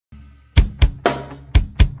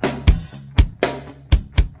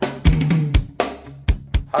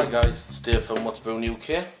Hi guys, it's Dave from What's Brewing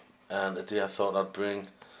UK, and today I thought I'd bring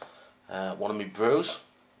one of my brews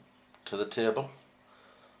to the table,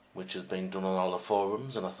 which has been done on all the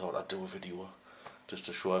forums, and I thought I'd do a video just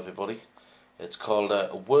to show everybody. It's called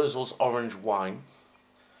Wurzel's Orange Wine.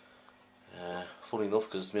 Funny enough,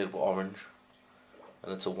 because it's made of orange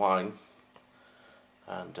and it's a wine,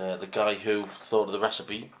 and the guy who thought of the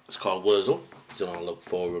recipe is called Wurzel. It's on all the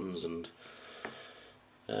forums, and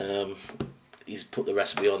he's put the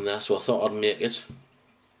recipe on there, so I thought I'd make it.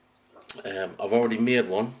 I've already made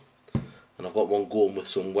one, and I've got one going with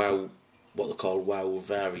some what they call wow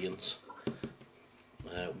variants.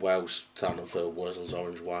 Wow standing for Wurzel's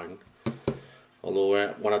Orange Wine.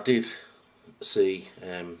 Although when I did see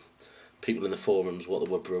people in the forums what they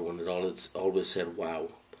were brewing, it always said wow.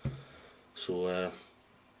 So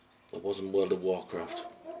it wasn't World of Warcraft.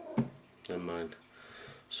 Never mind.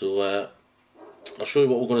 So I'll show you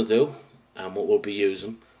what we're going to do and what we'll be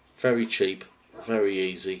using. Very cheap, very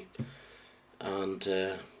easy, and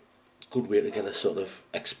a good way to get a sort of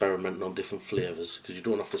experimenting on different flavours, because you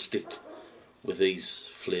don't have to stick with these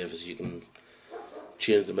flavours, you can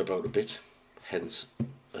change them about a bit, hence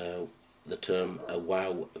the term a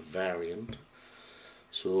wow variant.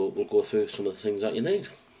 So we'll go through some of the things that you need.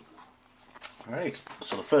 Right,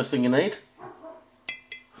 so the first thing you need,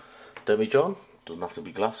 demijohn. Doesn't have to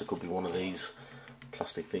be glass, it could be one of these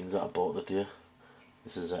plastic things that I bought today.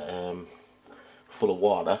 This is full of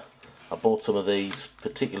water. I bought some of these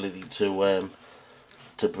particularly to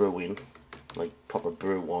brew in, like proper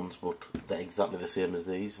brew ones, but they're exactly the same as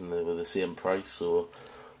these, and they were the same price. So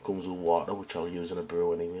it comes with water, which I'll use in a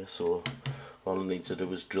brew anyway. So all I need to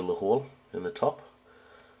do is drill a hole in the top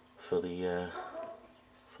for the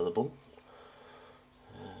bung.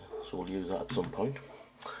 So we'll use that at some point.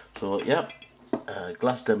 So yeah,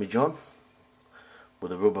 glass demijohn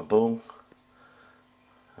with a rubber bung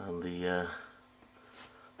and the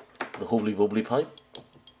hubbly bubbly pipe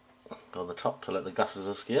on the top to let the gases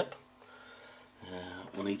escape.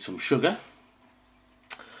 We'll need some sugar,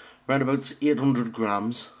 around about 800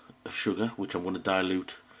 grams of sugar, which I'm going to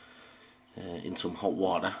dilute in some hot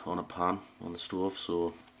water on a pan on the stove.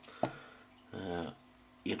 So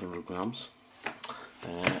 800 grams.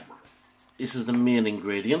 This is the main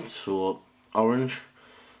ingredient. So orange,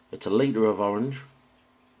 it's a litre of orange.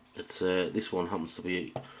 It's this one happens to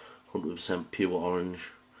be 100% pure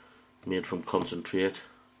orange, made from concentrate.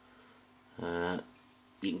 You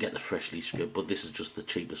can get the freshly stripped, but this is just the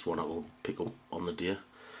cheapest one I will pick up on the day.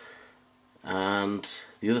 And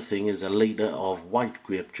the other thing is a litre of white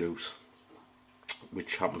grape juice,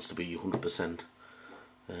 which happens to be 100%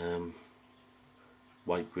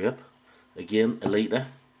 white grape. Again, a litre,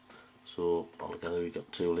 so altogether we've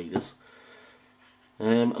got 2 litres.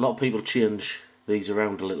 A lot of people change these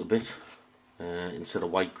around a little bit. Instead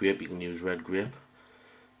of white grape you can use red grape,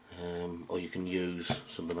 or you can use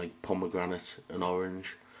something like pomegranate and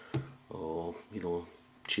orange, or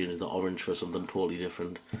change the orange for something totally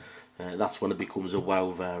different. That's when it becomes a wow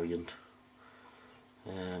variant.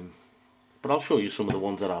 But I'll show you some of the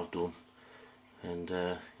ones that I've done, and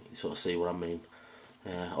you sort of see what I mean.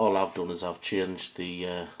 All I've done is I've changed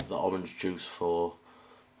the orange juice for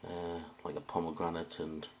like a pomegranate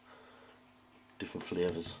and different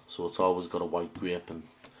flavours, so it's always got a white grape, and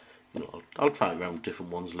I'll try it around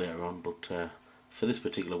different ones later on, but for this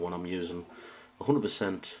particular one I'm using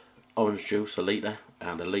 100% orange juice, a litre,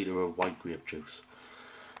 and a litre of white grape juice.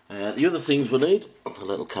 The other things we need, the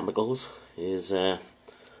little chemicals, is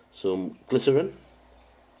some glycerine,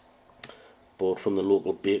 bought from the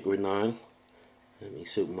local bakery in Isle, in the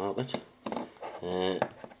supermarket.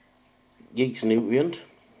 Yeast nutrient,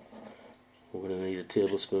 we're going to need a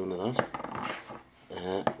tablespoon of that.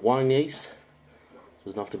 Wine yeast,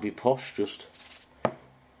 doesn't have to be posh, just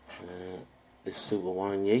this super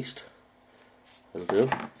wine yeast will do,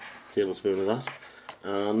 tablespoon of that,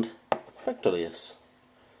 and Pectolase,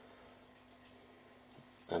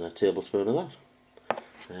 and a tablespoon of that.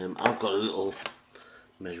 I've got a little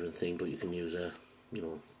measuring thing, but you can use a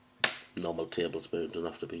normal tablespoon, doesn't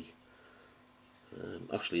have to be,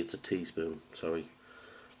 actually it's a teaspoon, sorry.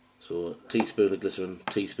 So a teaspoon of glycerin,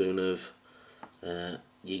 teaspoon of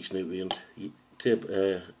yeast nutrient,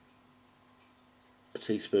 a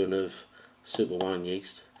teaspoon of super wine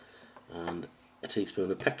yeast, and a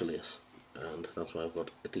teaspoon of Pectolase, and that's why I've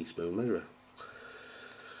got a teaspoon measurer.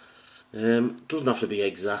 Doesn't have to be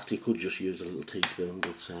exact, you could just use a little teaspoon,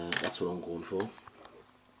 but that's what I'm going for.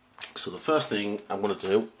 So the first thing I'm going to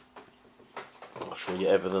do, I'll show you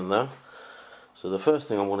everything there. So the first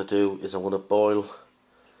thing I'm going to do is I'm going to boil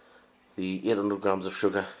the 800 grams of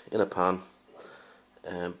sugar in a pan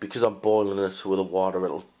Because I'm boiling it with the water,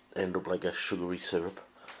 it'll end up like a sugary syrup,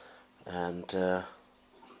 and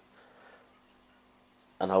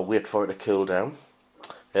I'll wait for it to cool down.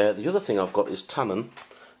 The other thing I've got is tannin.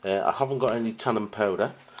 I haven't got any tannin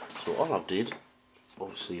powder, so all I've did,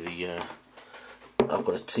 obviously I've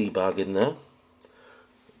got a tea bag in there,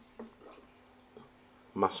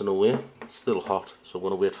 massing away. It's still hot, so I'm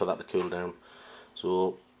going to wait for that to cool down.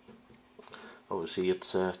 So obviously it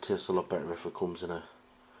tastes a lot better if it comes in a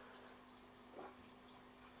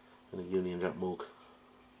Union Jack mug,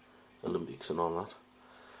 Olympics and all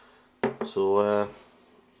that. So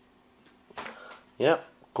yeah,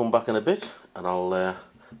 come back in a bit and I'll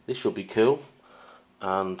this should be cool,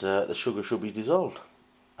 and the sugar should be dissolved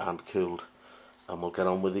and cooled, and we'll get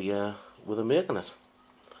on with the making it.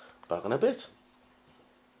 Back in a bit.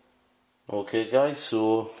 Okay guys,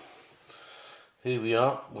 so here we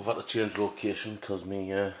are. We've had to change location because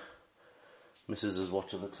me missus is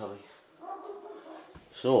watching the telly.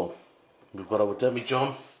 So we've got our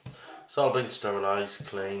demi-john. It's all been sterilised,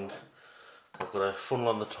 cleaned. I've got a funnel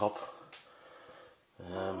on the top,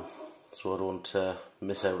 so I don't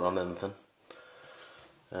miss out on anything.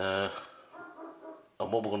 And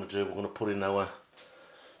what we're going to do, we're going to put in our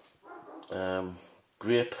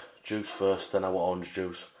grape juice first, then our orange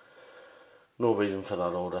juice. No reason for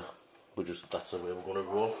that order, that's the way we're going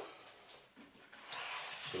to roll.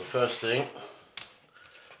 So the first thing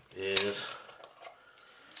is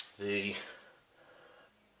the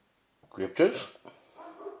grape juice.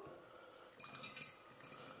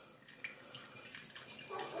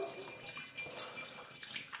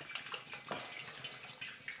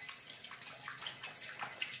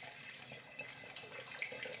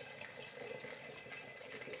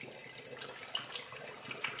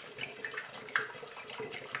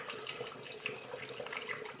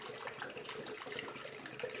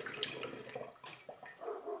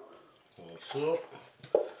 So,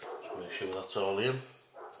 just make sure that's all in.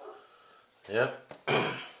 Yep.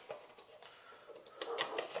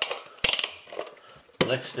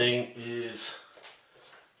 Next thing is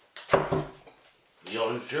the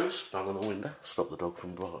orange juice. Bang on the window, stop the dog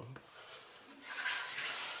from barking.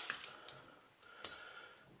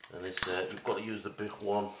 And it's you've got to use the big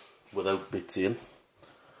one without bits in,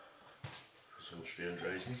 for some strange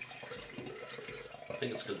reason. I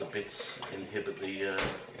think it's because the bits inhibit the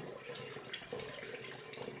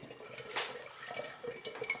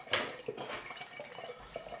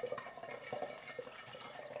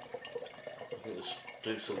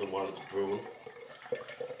do something while it's brewing.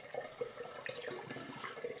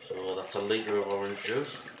 So that's a litre of orange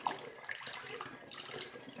juice.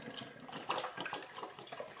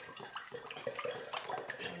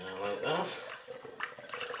 In there like that.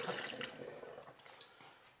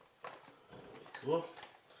 There we go.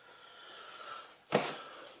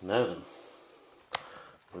 Now then,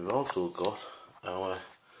 we've also got our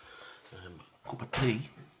cup of tea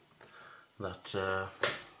that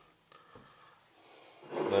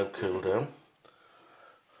now cool down.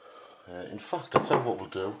 In fact, I'll tell you what we'll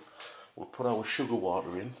do. We'll put our sugar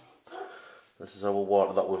water in. This is our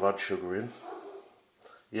water that we've had sugar in.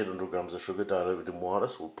 800 grams of sugar diluted in water,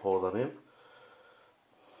 so we'll pour that in.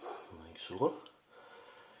 Like so.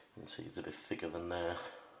 You can see it's a bit thicker than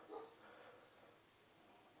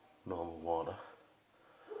normal water.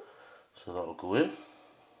 So that'll go in.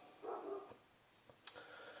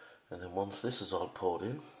 And then once this is all poured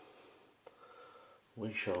in,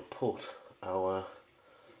 we shall put our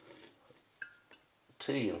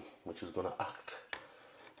tea in, which is going to act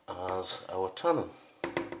as our tannin.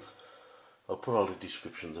 I'll put all the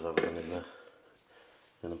descriptions of everything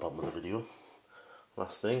in the bottom of the video.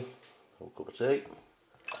 Last thing, a cup of tea.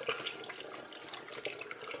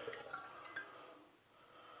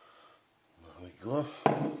 There we go.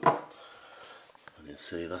 And you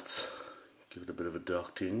see that's give it a bit of a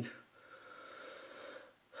dark tinge.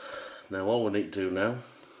 Now all we need to do now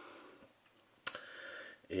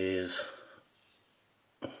is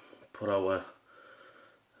put our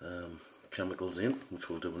chemicals in, which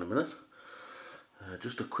we'll do in a minute.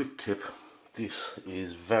 Just a quick tip, this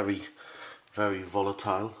is very, very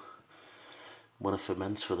volatile when it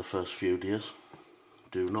ferments for the first few days.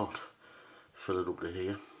 Do not fill it up to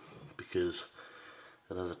here, because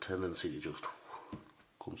it has a tendency to just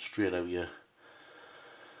come straight out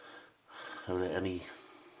of any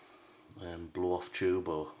blow off tube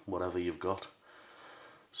or whatever you've got.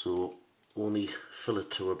 So only fill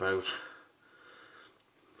it to about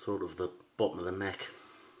sort of the bottom of the neck.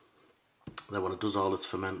 Then when it does all its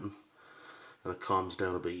fermenting and it calms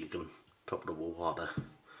down a bit, you can top it up with water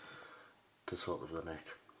to sort of the neck.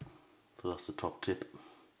 So that's the top tip.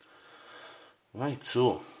 Right,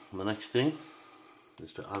 so the next thing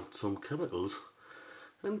is to add some chemicals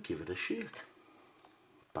and give it a shake.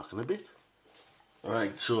 Back in a bit.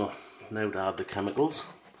 Right, so now to add the chemicals.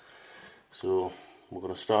 So we're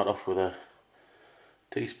going to start off with a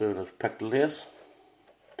teaspoon of Pectolase,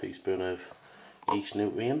 teaspoon of yeast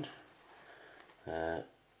nutrient,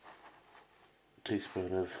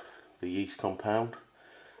 teaspoon of the yeast compound,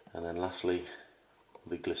 and then lastly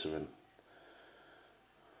the glycerin.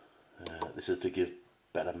 This is to give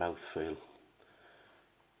better mouthfeel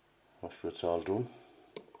after it's all done.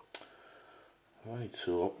 Right,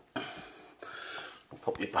 so I'll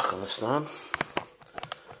pop you back on the stand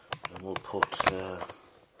and we'll put move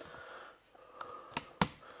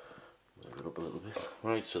it up a little bit.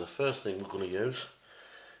 Right, so the first thing we're going to use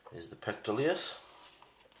is the Pectolase.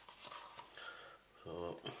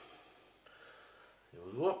 So here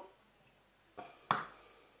we go.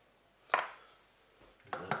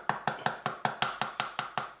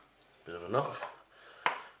 Bit of a knock.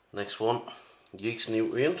 Next one, yeast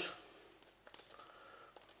nutrient.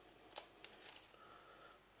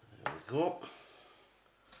 There we go.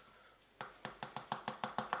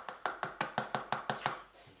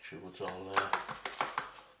 Make sure it's all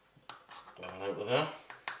going out of there.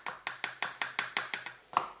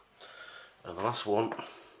 And the last one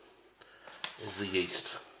is the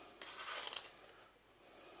yeast.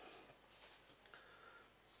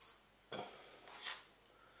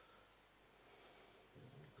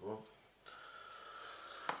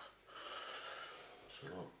 So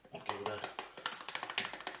I'll give it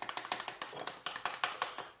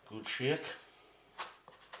a good shake.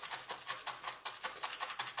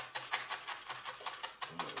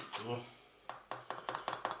 There we go.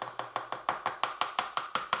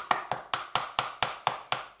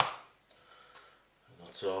 And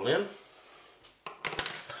that's all in. And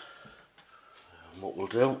what we'll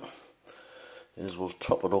do is we'll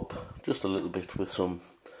top it up just a little bit with some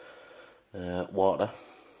water,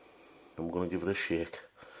 and we're going to give it a shake.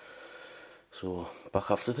 So back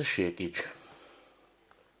after the shakeage.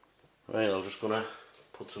 Right, I'm just going to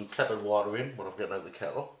put some tepid water in when I'm getting out the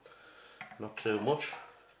kettle, not too much,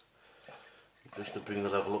 just to bring the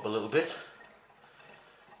level up a little bit.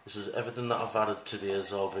 This is everything that I've added today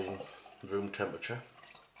has all been room temperature.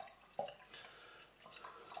 I'll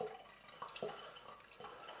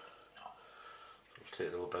take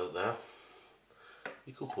it about there.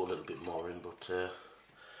 You could put a little bit more in, but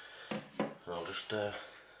I'll just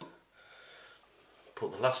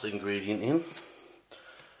put the last ingredient in,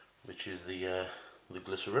 which is the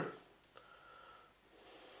glycerin,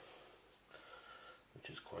 which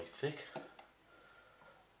is quite thick.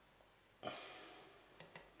 There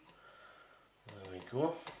we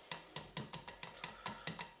go.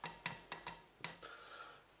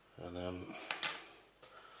 And then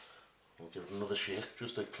we'll give it another shake,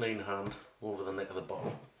 just a clean hand over the neck of the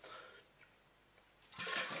bottle.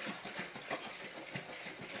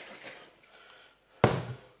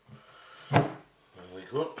 There we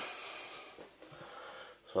go.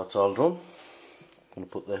 So that's all done. I'm going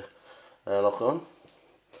to put the airlock on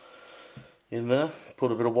in there,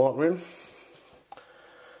 put a bit of water in,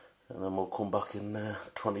 and then we'll come back in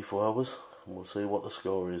 24 hours and we'll see what the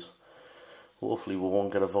score is. Hopefully we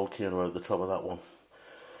won't get a volcano out the top of that one.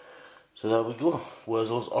 So there we go,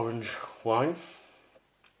 Wurzel's orange wine,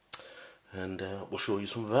 and we'll show you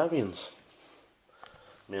some variants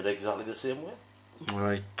made exactly the same way.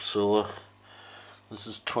 Right, so this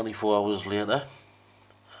is 24 hours later.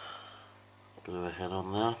 Bit of a head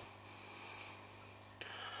on there.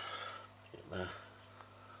 Get there.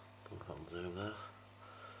 What happens over there?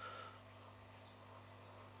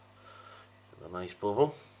 Get a nice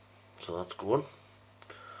bubble. So that's going.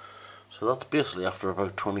 So that's basically after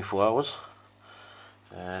about 24 hours.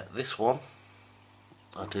 This one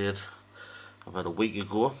I did about a week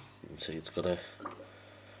ago. You can see it's got a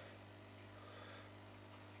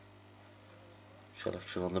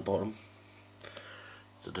selection on the bottom.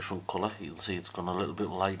 It's a different colour. You can see it's gone a little bit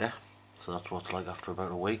lighter. So that's what it's like after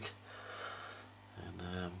about a week.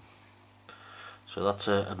 And so that's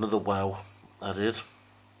another wow I did.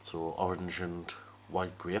 So orange and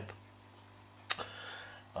white grape.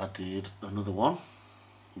 I did another one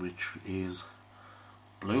which is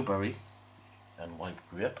blueberry and white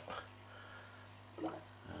grape, and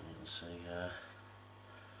you can see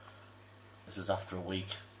this is after a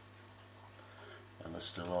week and they're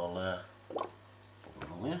still all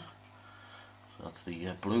bubbling there. So that's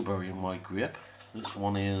the blueberry and white grape. This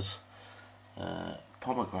one is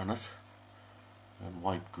pomegranate and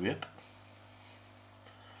white grape.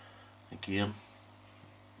 Again,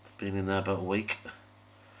 it's been in there about a week,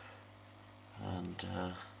 and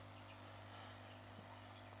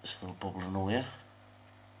still bubbling away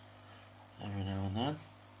every now and then.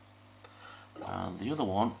 And the other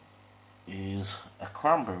one is a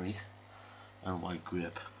cranberry and white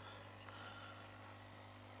grape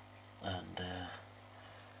and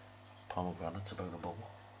pomegranate's about a bubble.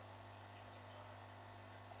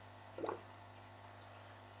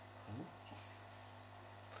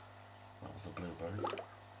 That was the blueberry.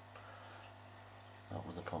 That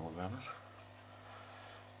was the pomegranate.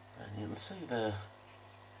 And you can see the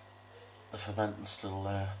fermenting still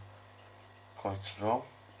quite strong.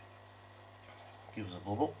 Gives a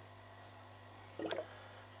bubble. There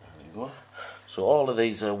you go. So all of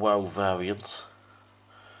these are wow variants.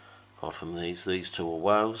 Apart from these two are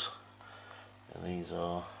wows, and these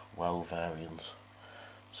are wow variants.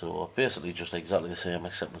 So basically just exactly the same,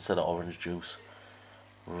 except instead of orange juice,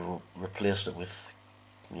 replaced it with,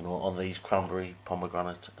 you know, on these cranberry,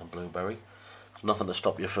 pomegranate and blueberry. There's nothing to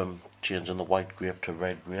stop you from changing the white grape to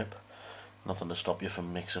red grape. Nothing to stop you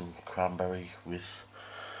from mixing cranberry with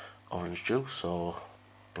orange juice or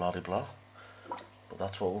blah de blah. But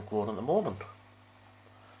that's what we're growing at the moment.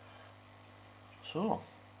 So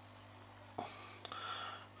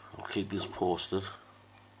I'll keep you posted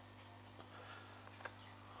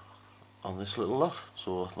on this little lot.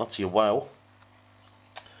 So that's your wow.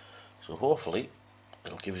 So hopefully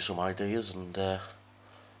it'll give you some ideas and get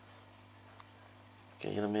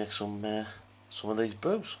you to make some of these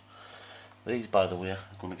brews. These, by the way, are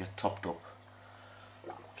going to get topped up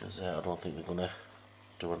because I don't think they're going to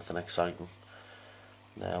do anything exciting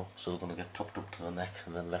now. So they're going to get topped up to the neck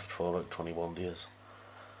and then left for about 21 days.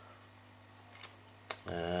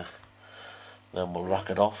 Then we'll rack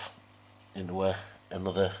it off into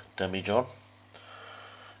another demijohn,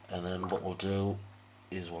 and then what we'll do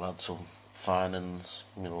is we'll add some finings,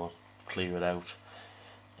 you know, clear it out,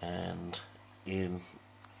 and in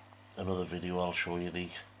another video I'll show you the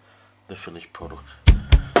finished product.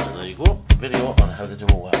 So there you go, video on how to do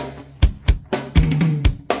a well.